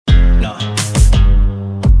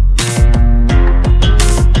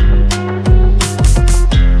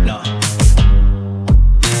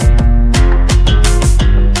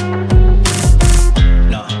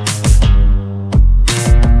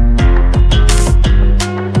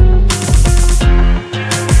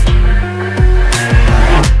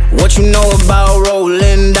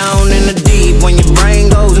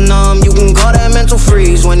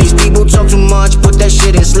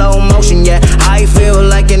shit in slow motion, yeah. I feel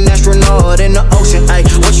like an astronaut in the ocean, ayy.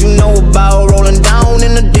 What you know about rolling down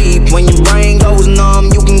in the deep? When your brain goes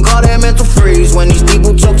numb, you can call that mental freeze. When these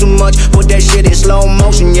people talk too much, put that shit in slow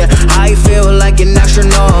motion, yeah. I feel like an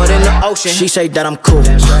astronaut in the ocean. She say that I'm cool,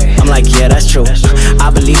 I'm like, yeah, that's true.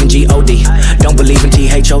 I believe in G-O-D, don't believe in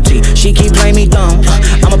T-H-O-T. She keep playing me dumb,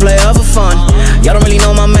 I'm a player for fun. Y'all don't really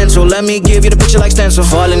know my mental, let me give you the picture like stencil.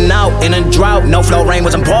 Falling out in a drought, no flow, rain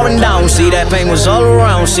wasn't pouring down. See, that pain was all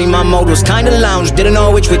around, see, my mode was kinda lounge. Didn't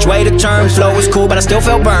know which way to turn, flow was cool, but I still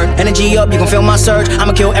felt burned. Energy up, you can feel my surge,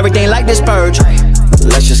 I'ma kill everything like this purge.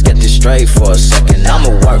 Let's just get this straight for a second. I'ma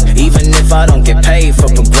work, even if I don't get paid for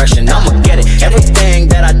progression. I'ma get it, everything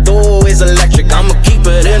that I do is electric. I'ma keep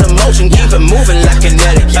it in motion, keep it moving like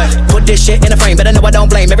kinetic. Put this shit in a frame, better know I don't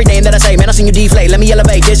blame everything that I say. Man, I seen you deflate, let me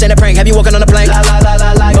elevate. This ain't a prank, have you walking on a plane? La la la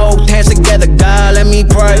la la. Both hands together, God, let me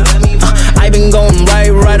pray. I been going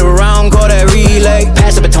right around, call that relay.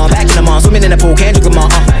 Pass the baton, back in the mall, swimming in the pool, can't you come on?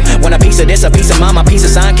 Want a piece of this, a piece of mine, my piece of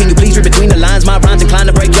sign. Can you please read between the lines? My rhymes inclined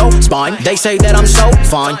to break your spine. They say that I'm so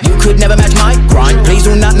fine, you could never match my grind. Please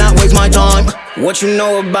do not waste my time. What you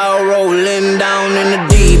know about rolling down in the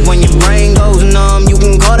deep? When your brain goes numb, you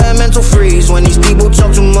can call that mental freeze. When these people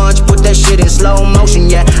talk too much, put that shit in slow motion,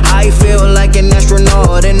 yeah. I feel like an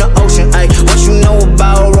astronaut in the ocean, ayy. What you know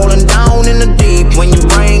about rolling down in the deep? When your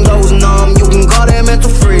brain goes numb, you can call that mental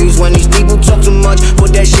freeze. When these people talk too much,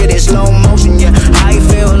 put that shit in slow motion, yeah. I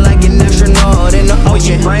feel like an astronaut in the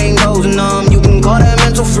ocean. Brain goes numb, you can call that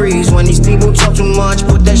mental freeze. When these people talk too much,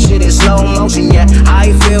 put that shit in slow motion, yeah.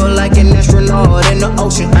 I feel like an astronaut in the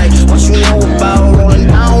ocean, ay. What you know about rolling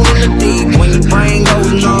down in the deep? When your brain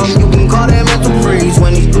goes numb, you can call that mental freeze.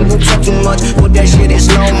 When these people talk too much, put that shit in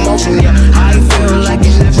slow motion, yeah. I feel like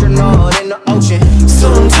an astronaut in the ocean.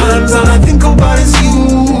 Sometimes all I think about is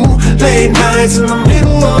you. Late nights in the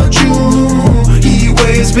middle of June. He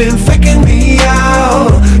waves been faking me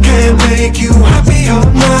out. Can't make you happier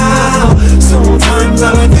now. Sometimes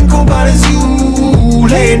all I think about is you.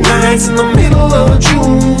 Late nights in the middle of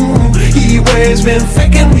June. He waves been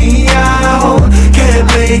faking me out. Can't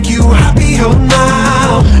make you happier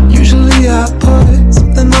now. Usually I put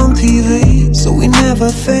something on TV, so we never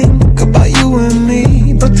think about you and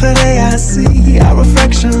me. But today I see our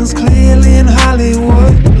reflections clearly in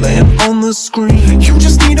Hollywood, laying on the screen. You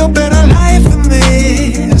just need a better life than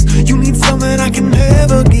this. You need something I can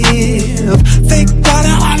never give. Fake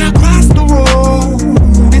water all across the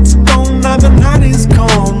road. It's gone now, the night is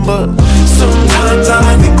gone. But sometimes all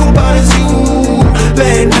I think about is you.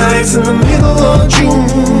 Late nights in the middle of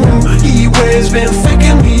June. He waves been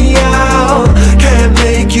faking me out. Can't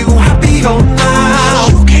make you happier now.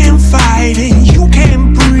 You can't fight it, you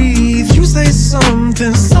can't breathe. You say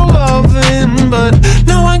something so loving, but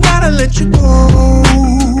now I gotta let you go.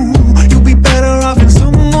 You'll be better off in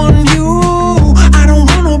someone new. I don't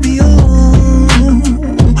wanna be alone.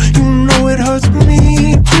 You know it hurts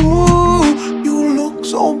me too. You look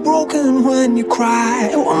so broken when you cry.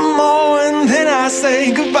 One more and then I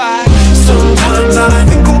say goodbye. Sometimes all I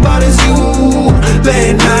think about is you.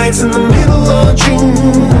 Late nights in the middle of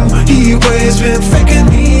June. He waves been faking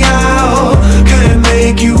me out. Can't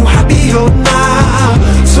make you happier now.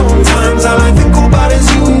 Sometimes all I think about is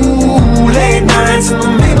you. Late nights in the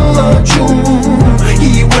middle of June.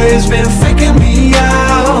 He waves been faking me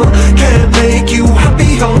out. Can't make you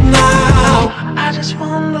happier now. I just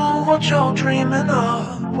wonder what you're dreaming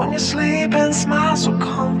of when you sleep and smile so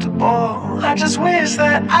comfortable. I just wish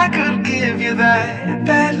that I could give you that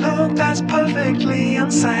bad look that's perfectly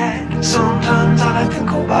unsaid. Sometimes all I think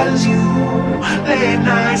about is you. Late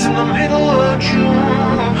nights in the middle of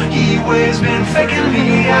June. He waves been faking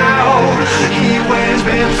me out. He waves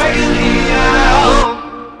been faking me out.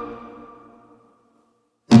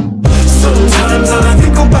 Sometimes all I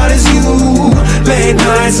think about is you. Late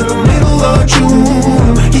nights in the middle of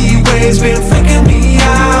June. He waves been faking me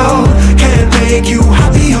out. Can't make you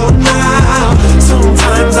happier now.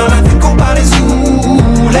 Sometimes all I think about is you.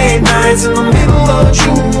 Late nights in the middle of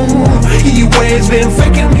June. He waves been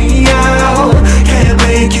faking me out. Can't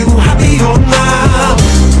make you happier now.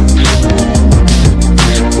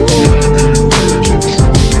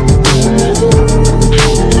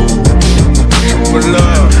 But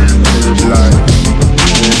love, like,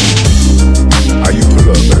 how you pull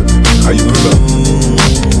up, baby? How you pull up?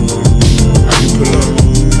 How you pull up?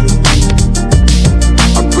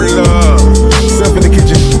 I pull up. Step in the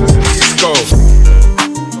kitchen. Let's go.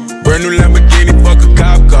 Brand new Lamborghini, fuck a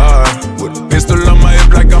cop car. With a pistol on my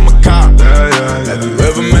hip like I'm a cop.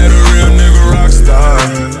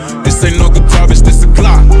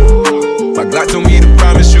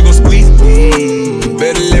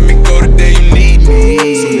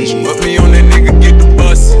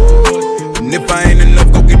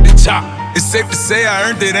 say I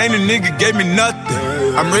earned it, ain't a nigga gave me nothing.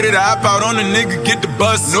 I'm ready to hop out on a nigga, get the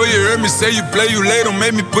bus. Know you heard me say you play, you late, don't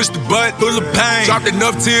make me push the butt. Full of pain, dropped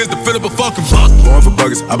enough tears to fill up a fucking bucket. Going for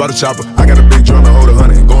buggers, I bought a chopper. I got a big drum and hold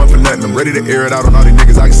 100. Going for nothing, I'm ready to air it out on all these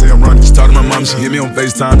niggas. I can say I'm running. Just talk to my mom, she hit me on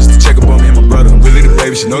FaceTime just to check up on me and my brother. I'm really the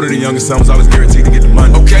baby, she know that the youngest son was always guaranteed to get the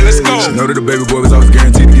money. Okay, let's go. She know that the baby boy was always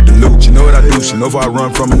guaranteed to get the loot. She know what I do, she know if I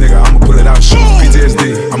run from a nigga, I'ma pull it out, shoot.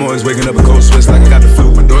 PTSD, I'm always waking up in cold sweats like I got the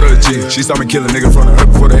flu. My daughter a G, she saw me kill a nigga in front of her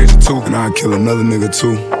before the age of 2. And I'd kill another nigga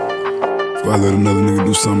too, before I let another nigga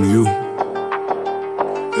do something to you.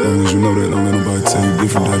 As long as you know that, don't let nobody tell you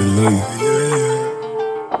different, daddy love you.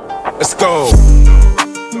 Let's go.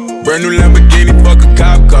 Brand new Lamborghini, fuck a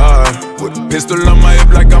cop car. With a pistol on my hip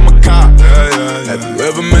like I'm a cop. Have you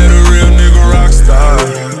ever met a real nigga rock star?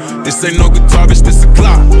 This ain't no guitar, bitch, this a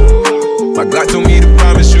clock. My Glock told me to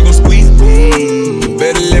promise you gon' squeeze me. You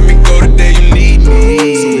better let me go the day you need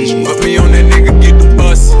me. So bitch, you put me on that nigga, get the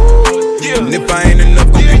bus. And if I ain't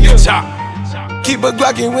enough, go get your chop. Keep a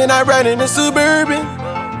Glockin' when I ride in the Suburban.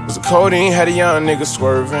 Was a codeine, had a young nigga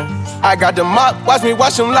swerving. I got the mop, watch me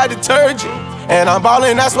wash him like detergent. And I'm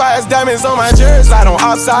ballin', that's why it's diamonds on my jersey. Slide on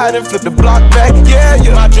outside and flip the block back, yeah,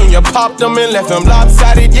 yeah. My junior popped them and left them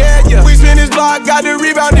lopsided, yeah, yeah. We spin his block, got the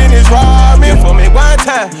rebound in his ramen. For me one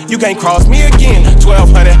time, you can't cross me again.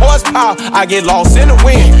 1200 horsepower, I get lost in the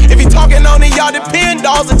wind. If he talking on it, y'all depend,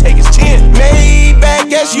 dolls will take his chin. Maybach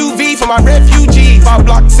SUV for my refugees. 5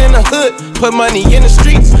 blocks in the hood, put money in the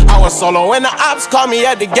streets. I was solo and the ops called me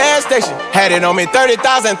at the gas station. Had it on me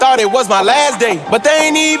 30,000, thought it was my last day. But they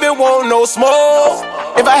ain't even want no smoke.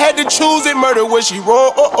 If I had to choose it, murder would she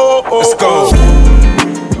roll? Let's go.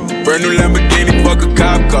 Brand new Lamborghini, fuck a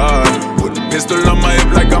cop car. With a pistol on my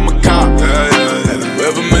hip like I'm a cop. Have you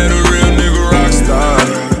ever met a real nigga rock star?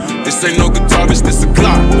 This ain't no guitar, bitch, this a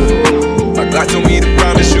clock. My Glock told me to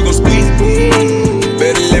promise you gon' squeeze me.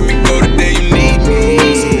 Better let me go the day you need me.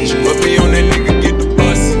 So bitch, you put me on that nigga, get the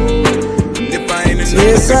bus. And if I ain't enough,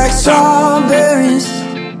 it's like strawberries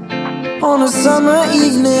on a summer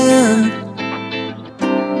evening.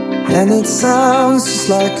 And it sounds just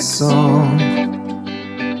like a song.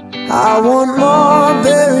 I want more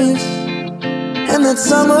berries and that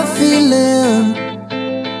summer feeling.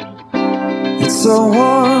 It's so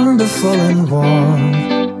wonderful and warm.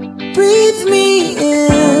 Breathe me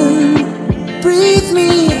in, breathe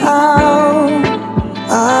me out.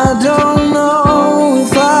 I don't know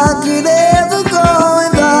if I could ever go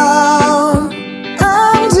without.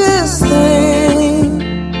 I'm just thinking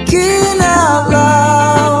out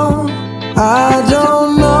loud. I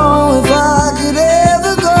don't know if I could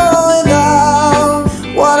ever go without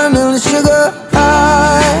watermelon sugar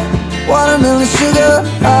high, watermelon sugar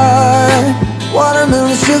high,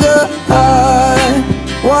 watermelon sugar high,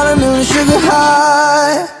 watermelon sugar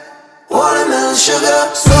high, watermelon sugar.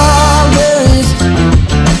 Strawberries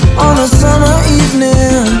on a summer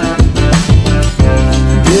evening.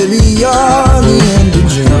 Baby, you're the end of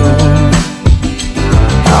June.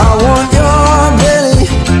 I want your belly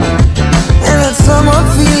and that summer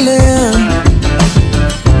feeling,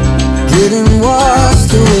 getting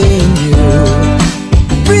washed away in you.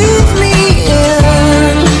 Breathe me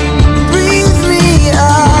in, breathe me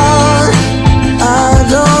out. I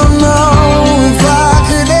don't know if I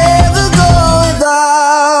could ever go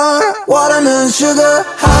without watermelon sugar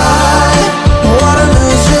high,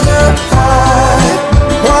 watermelon sugar high,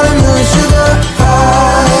 watermelon sugar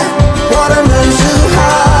high, watermelon sugar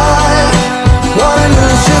high,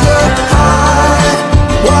 watermelon sugar high,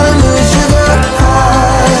 watermelon sugar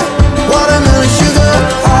high, watermelon sugar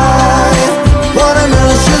high,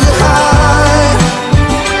 watermelon sugar high.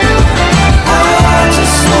 I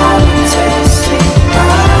just wanna taste it,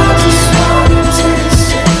 I just wanna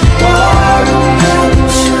taste it, watermelon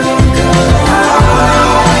sugar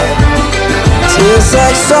high. Tastes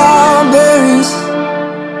like strawberries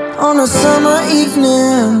on a summer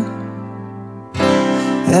evening.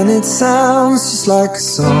 And it sounds just like a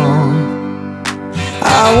song.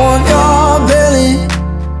 I want your belly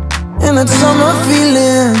and that summer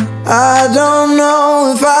feeling. I don't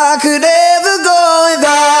know if I could ever go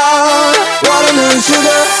without watermelon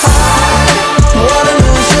sugar high,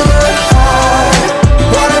 watermelon sugar high,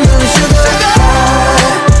 watermelon sugar high,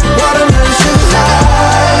 watermelon sugar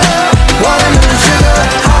high, watermelon sugar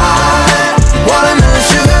high, watermelon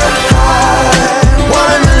sugar high,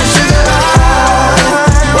 watermelon sugar high,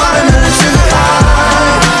 watermelon sugar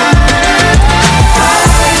high. I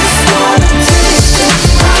just wanna taste it,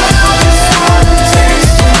 I just wanna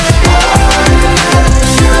taste it, watermelon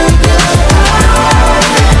sugar high.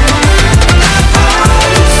 I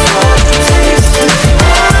just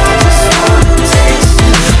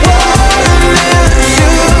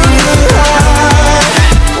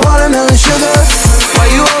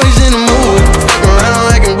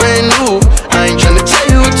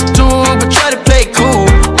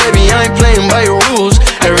by your rules.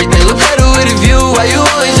 Everything look better with a view. Why you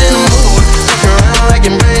always in the mood? Fuck around like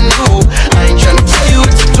I'm brand new. I ain't tryna tell you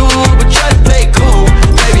what to do, but try to play cool.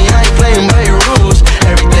 Baby, I ain't playing by your rules.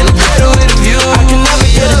 Everything look better with a view. I can never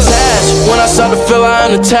get attached. When I start to feel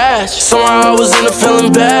I am attached, somehow I was in a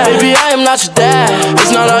feeling bad. Baby, I am not your dad.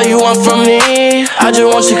 It's not all you want from me. I just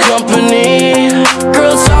want your company.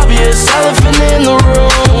 Girl, it's obvious, elephant in the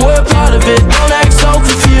room. We're part of it, don't act so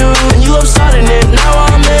confused. And you love starting it, now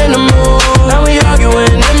I'm in the mood. Now we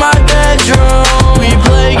arguing in my bedroom. We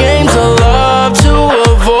play games of love to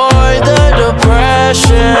avoid the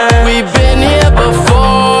depression. We've been here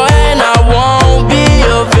before and I won't be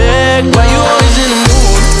a victim. Why you always in the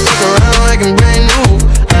mood? Fuck around like I'm brand new.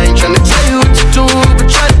 I ain't tryna tell you what to do, but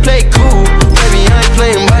try to play cool. Baby, I ain't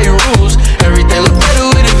playing by your rules. Everything look better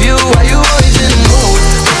with a view. Why you always in the mood?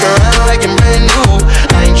 Fuck around like I'm brand new.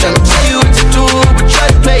 I ain't tryna tell you what to do, but try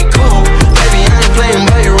to play cool. Baby, I ain't playing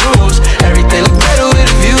by your rules. Everything look better with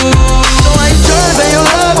a view. So I ain't tryna pay your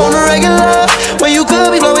love on a regular. When you could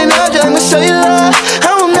be blowing up, just I'ma show you love.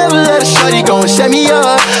 I will never let a shawty go and set me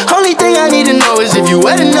up. Only thing I need to know is if you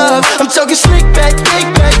wet enough. I'm talking slick back, kick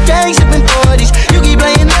back, gang sipping 40s. You keep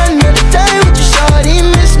playing another day with your shawty.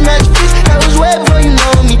 Mismatch piece, that was way before you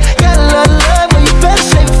know me. Got a lot of love, but you better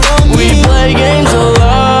save it for me. We play games of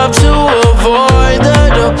love to avoid the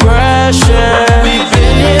depression. We've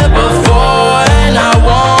been here before and I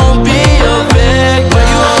won't be a victim. But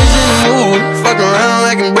you always in the mood, fuck around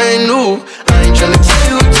like I'm brand new. I ain't tryna tell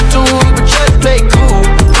you what to do, but try to play cool.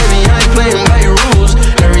 Baby, I ain't playing by your rules.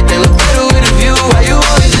 Everything look better with a view. Why you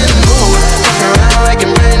always in the mood? Fuck around like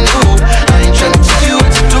I'm brand new. I ain't tryna tell you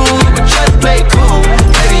what to do, but try to play cool.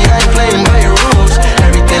 Baby, I ain't playing by your rules.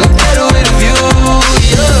 Everything look better with a view.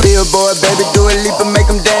 Yeah. Billboard, baby, do a leap and make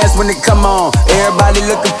them dance when they come on. Everybody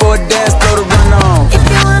looking for a dance, throw the run on. If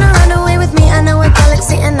you wanna run away with me, I know a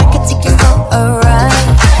galaxy and I can take you for a ride.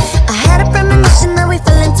 I had a premonition that we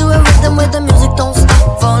fell into a rhythm where the music don't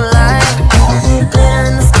stop for life. Glitter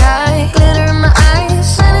in the sky, glitter in my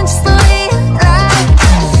eyes, shining just the way you like.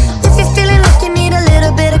 If you're feeling like you need a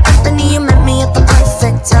little bit of company, you met me at the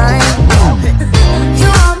perfect time. You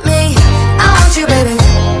want me, I want you, baby,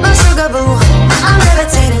 my sugar boo. I'm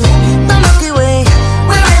levitating, the Milky Way,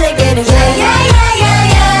 we're renegading. Yeah, yeah, yeah, yeah,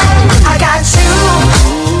 yeah. I got you,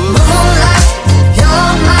 moonlight,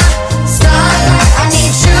 you're my starlight. I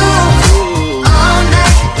need you all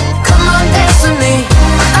night. Come on, dance with me.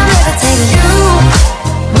 I'm levitating. You,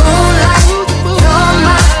 moonlight, you're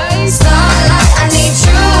my starlight. I need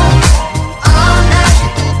you all night.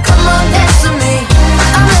 Come on, dance with me.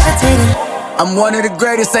 I'm levitating. I'm one of the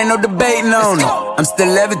greatest, ain't no debating on it. I'm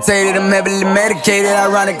still levitated, I'm heavily medicated.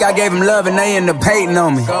 Ironic, I gave him love and they end up hating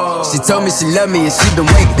on me. She told me she loved me and she been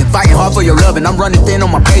waiting. Been fighting hard for your love and I'm running thin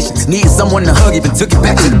on my patience. Needing someone to hug, even took it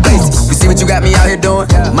back to the basics. You see what you got me out here doing?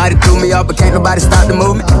 Might have threw me off, but can't nobody stop the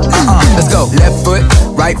movement. Let's go. Left foot,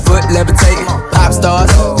 right foot, levitating. Pop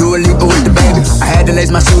stars, do a leap with the baby. I had to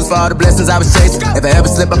lace my shoes for all the blessings I was chasing. If I ever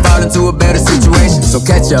slip, I fall into a better situation. So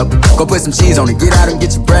catch up, go put some cheese on it, get out and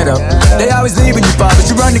get your bread up. They always leave when you fall, but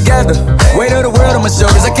you run together. Weight of the world on my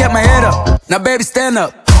shoulders, I kept my head up. Now baby, stand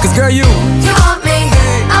up, cause girl, you want me,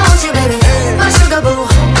 I want you, baby, my sugar boo.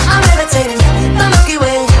 I'm levitating, the Milky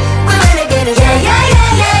Way, we're renegading. Yeah, yeah,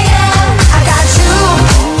 yeah, yeah, yeah. I got you,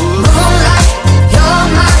 moonlight, you're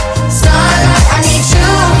my starlight. I need you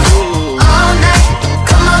all night.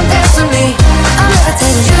 Come on, dance with me. I'm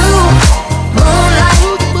levitating. You, moonlight,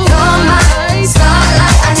 you're my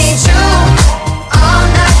starlight. I need you all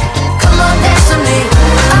night. Come on, dance with me.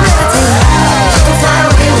 I'm levitating. You can fly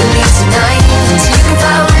away with me tonight. You can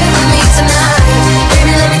fly away with me tonight.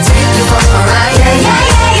 Baby, let me take you for a ride. Yeah, yeah, yeah.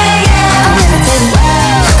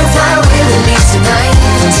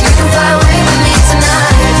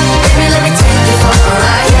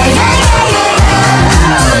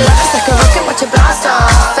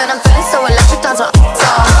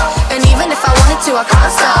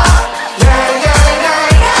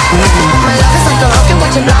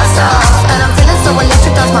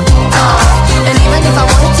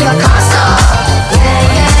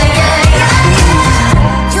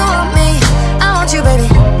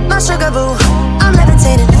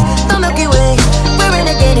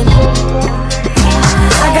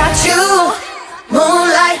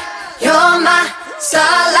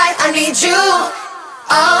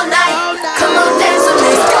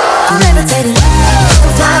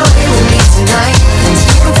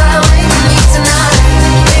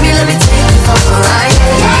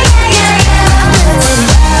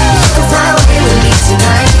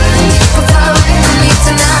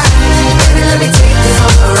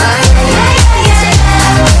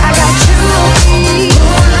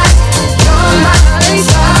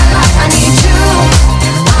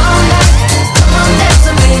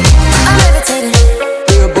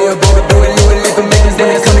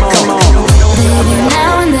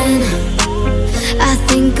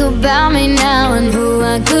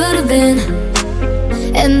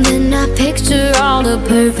 picture all the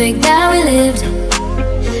perfect that we lived,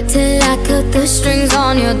 till I cut the strings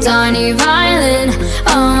on your tiny violin.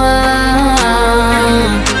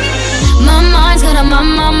 My mind's got a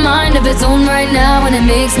mind of its own right now, and it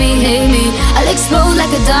makes me hate me. I'll explode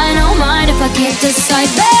like a dynamite if I can't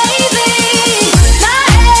decide, baby. My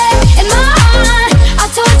head and my heart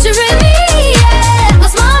are torturing me, yeah.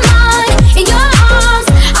 Lost my mind in your arms,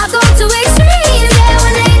 I go to extremes, yeah.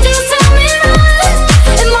 When angels tell me run,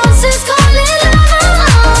 and monsters calling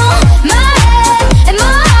love. My head and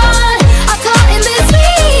my heart are caught in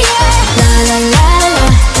between, yeah. La la la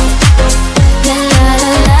la, la la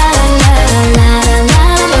la la la la la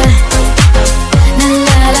la,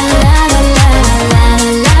 la la la la la la la la,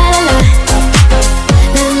 la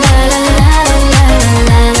la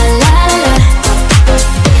la la.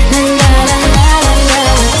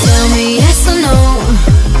 Tell me yes or no,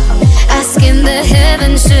 asking the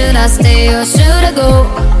heavens, should I stay or should I go?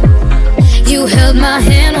 You held my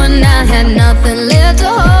hand when I had nothing left to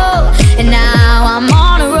hold, and now I'm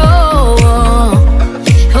on a roll.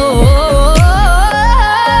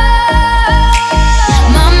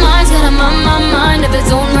 My mind's got a mind of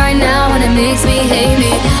its own right now, and it makes me hate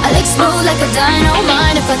me. I'll explode like a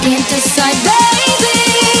dynamite if I can't decide, baby.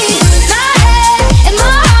 My head and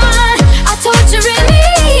my heart are torturing me,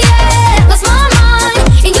 yeah. Lost my mind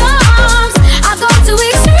in your arms, I go to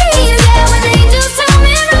extremes, yeah. When angels tell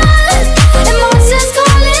me run, and monsters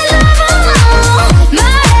calling love.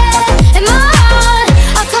 My head and my heart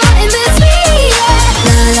are caught in between, yeah.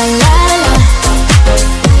 La la la la,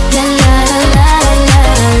 la la la la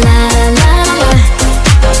la la la,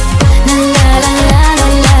 la la la la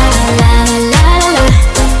la la la la,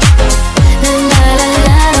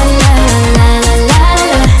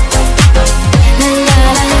 la la la la la.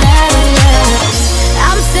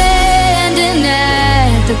 I'm standing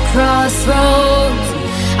at the crossroads.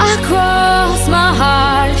 I cross my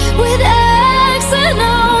heart with X and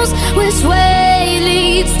O's. Which way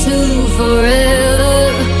leads to forever?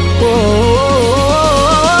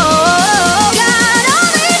 God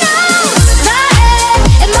only knows. My head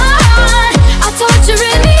and my heart are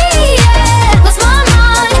torturing me, yeah. Lost my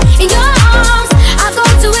mind in your arms, I go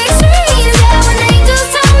to extremes, yeah. When angels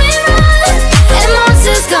tell me run, and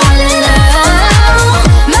monsters calling love.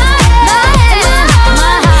 My head and my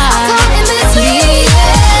heart are caught in between,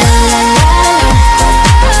 yeah. La la la la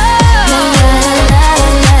la la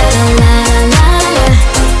la la, la la la la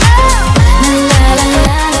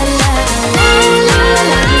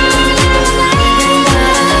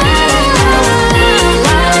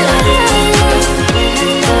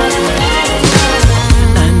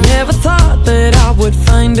I never thought that I would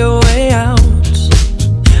find a way out.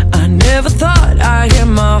 I never thought I'd hear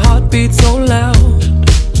my heartbeat so loud.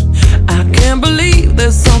 I can't believe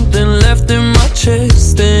there's something left in my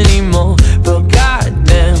chest anymore. But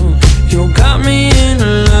goddamn, you got me in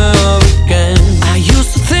love again. I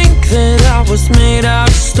used to think that I was made out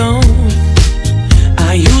of stone.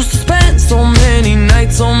 I used to spend so many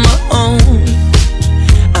nights on my own.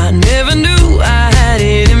 I never knew I had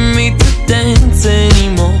it in me to dance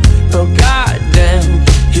anymore. But goddamn,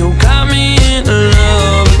 you got me in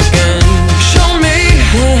love again. Show me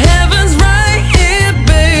the heavens right here,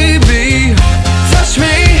 baby. Touch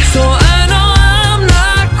me so I know I'm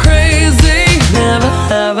not crazy. Never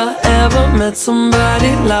have I ever met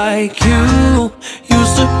somebody like you.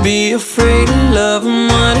 Used to be afraid of love and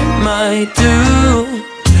what it might do.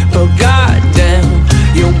 But goddamn,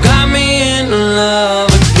 you got me in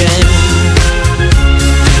love again.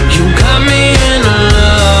 You got me in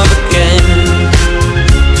love again.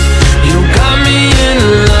 You got me in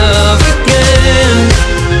love again.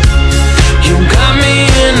 You got me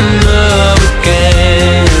in love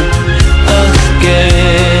again,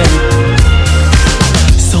 again.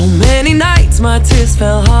 So many nights my tears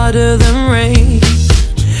fell harder than rain.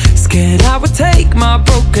 Scared I would take my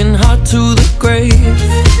broken heart to the grave.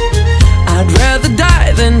 I'd rather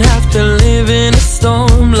die than have to live in a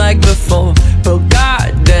storm like before. But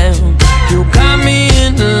goddamn, you got me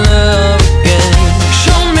in love again.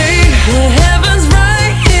 Show me the heavens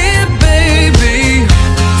right here, baby.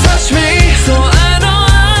 Touch me so I know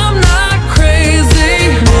I'm not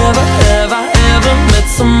crazy. Never have I ever met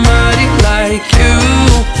somebody like you.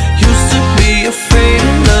 Used to be afraid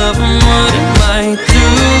of love and what it might do.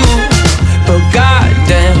 But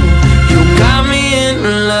goddamn, you got me in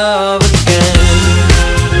love again.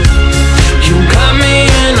 You got me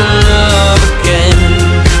in love.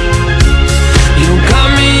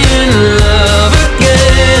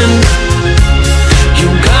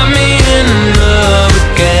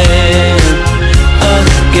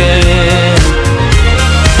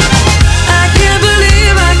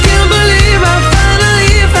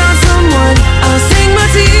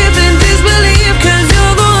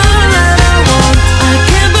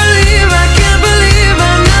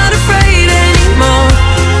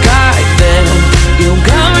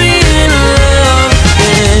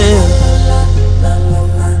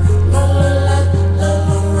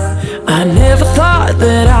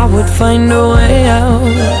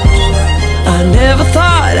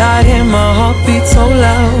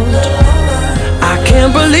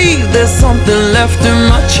 something left in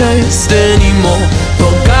my chest anymore.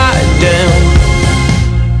 But goddamn,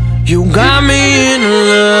 you got me in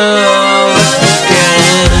love.